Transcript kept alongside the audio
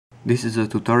This is a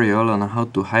tutorial on how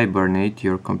to hibernate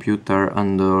your computer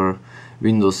under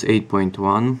Windows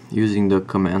 8.1 using the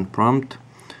command prompt.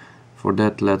 For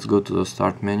that, let's go to the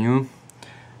start menu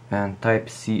and type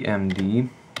cmd.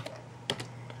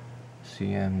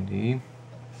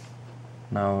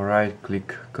 Now right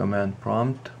click command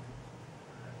prompt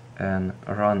and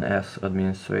run as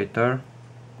administrator.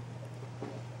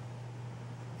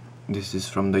 This is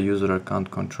from the user account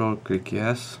control, click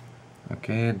yes.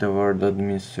 Okay, the word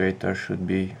administrator should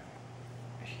be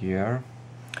here.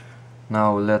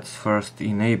 Now let's first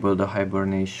enable the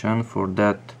hibernation. For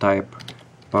that, type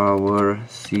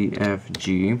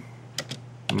powercfg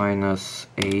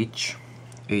 -h,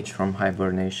 h from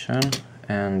hibernation,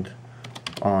 and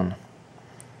on.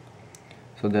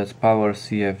 So that's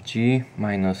powercfg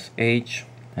 -h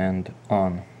and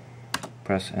on.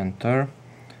 Press enter.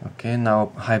 Okay,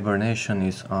 now hibernation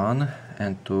is on,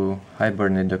 and to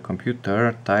hibernate the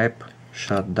computer, type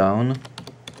shutdown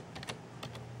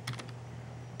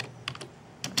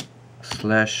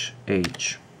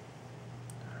 /h,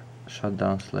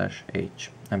 shutdown /h,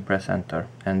 and press enter,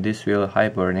 and this will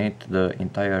hibernate the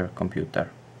entire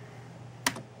computer.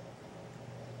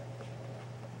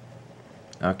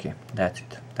 Okay, that's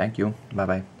it. Thank you. Bye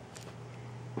bye.